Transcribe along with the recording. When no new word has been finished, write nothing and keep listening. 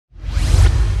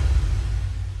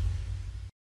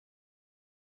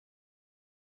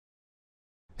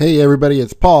Hey everybody,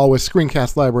 it's Paul with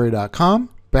screencastlibrary.com,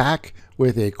 back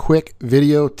with a quick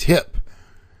video tip.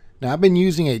 Now I've been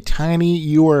using a tiny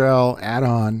URL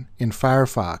add-on in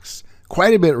Firefox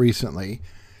quite a bit recently,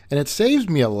 and it saves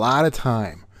me a lot of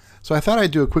time. So I thought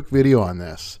I'd do a quick video on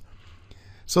this.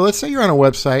 So let's say you're on a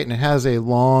website and it has a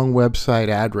long website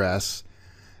address,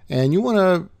 and you want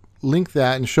to link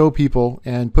that and show people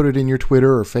and put it in your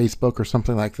Twitter or Facebook or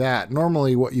something like that.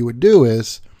 Normally what you would do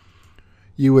is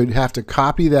you would have to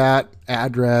copy that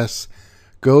address,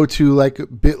 go to like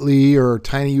bit.ly or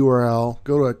tinyurl,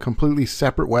 go to a completely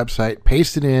separate website,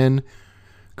 paste it in,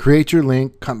 create your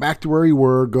link, come back to where you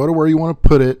were, go to where you want to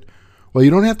put it. Well, you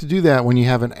don't have to do that when you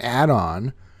have an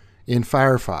add-on in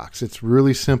Firefox. It's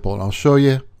really simple, and I'll show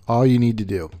you all you need to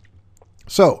do.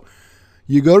 So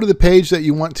you go to the page that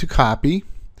you want to copy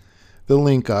the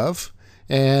link of,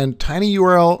 and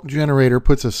tinyurl generator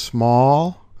puts a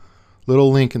small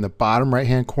little link in the bottom right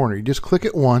hand corner. You just click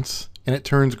it once and it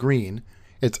turns green.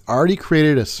 It's already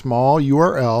created a small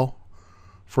URL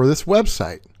for this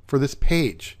website, for this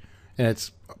page, and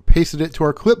it's pasted it to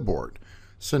our clipboard.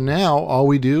 So now all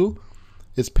we do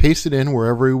is paste it in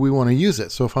wherever we want to use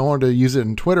it. So if I wanted to use it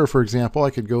in Twitter, for example,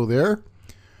 I could go there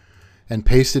and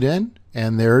paste it in,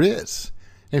 and there it is.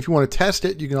 And if you want to test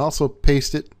it, you can also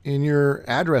paste it in your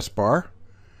address bar,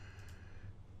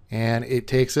 and it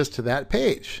takes us to that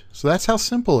page. So that's how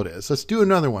simple it is. Let's do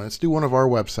another one. Let's do one of our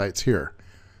websites here.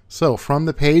 So from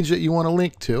the page that you want to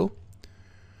link to,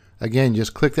 again,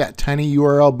 just click that tiny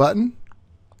URL button.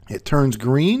 It turns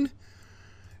green,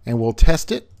 and we'll test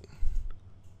it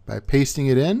by pasting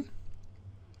it in,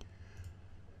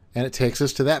 and it takes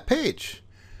us to that page.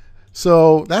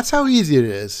 So that's how easy it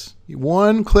is.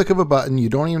 One click of a button, you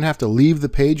don't even have to leave the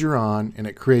page you're on, and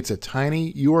it creates a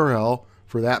tiny URL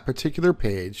for that particular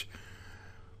page.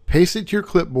 Paste it to your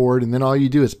clipboard, and then all you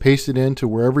do is paste it into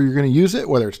wherever you're going to use it,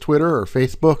 whether it's Twitter or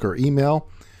Facebook or email,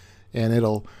 and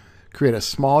it'll create a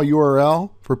small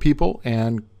URL for people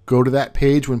and go to that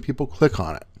page when people click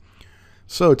on it.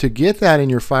 So to get that in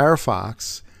your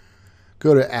Firefox,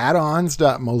 go to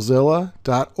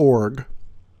addons.mozilla.org,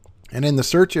 and in the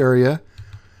search area,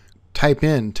 type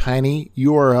in tiny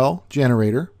URL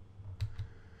generator,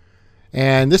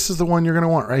 and this is the one you're going to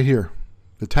want right here.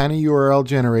 The tiny URL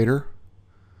generator,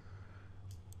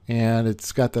 and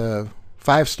it's got the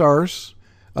 5 stars,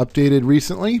 updated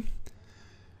recently,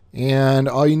 and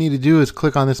all you need to do is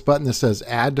click on this button that says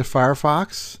add to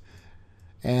Firefox,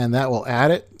 and that will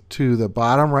add it to the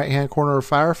bottom right hand corner of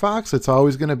Firefox. It's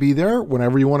always going to be there.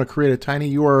 Whenever you want to create a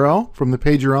tiny URL from the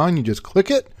page you're on, you just click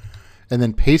it and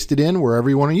then paste it in wherever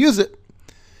you want to use it,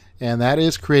 and that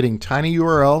is creating tiny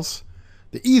URLs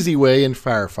the easy way in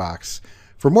Firefox.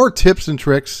 For more tips and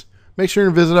tricks, make sure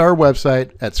to visit our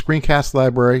website at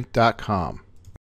screencastlibrary.com.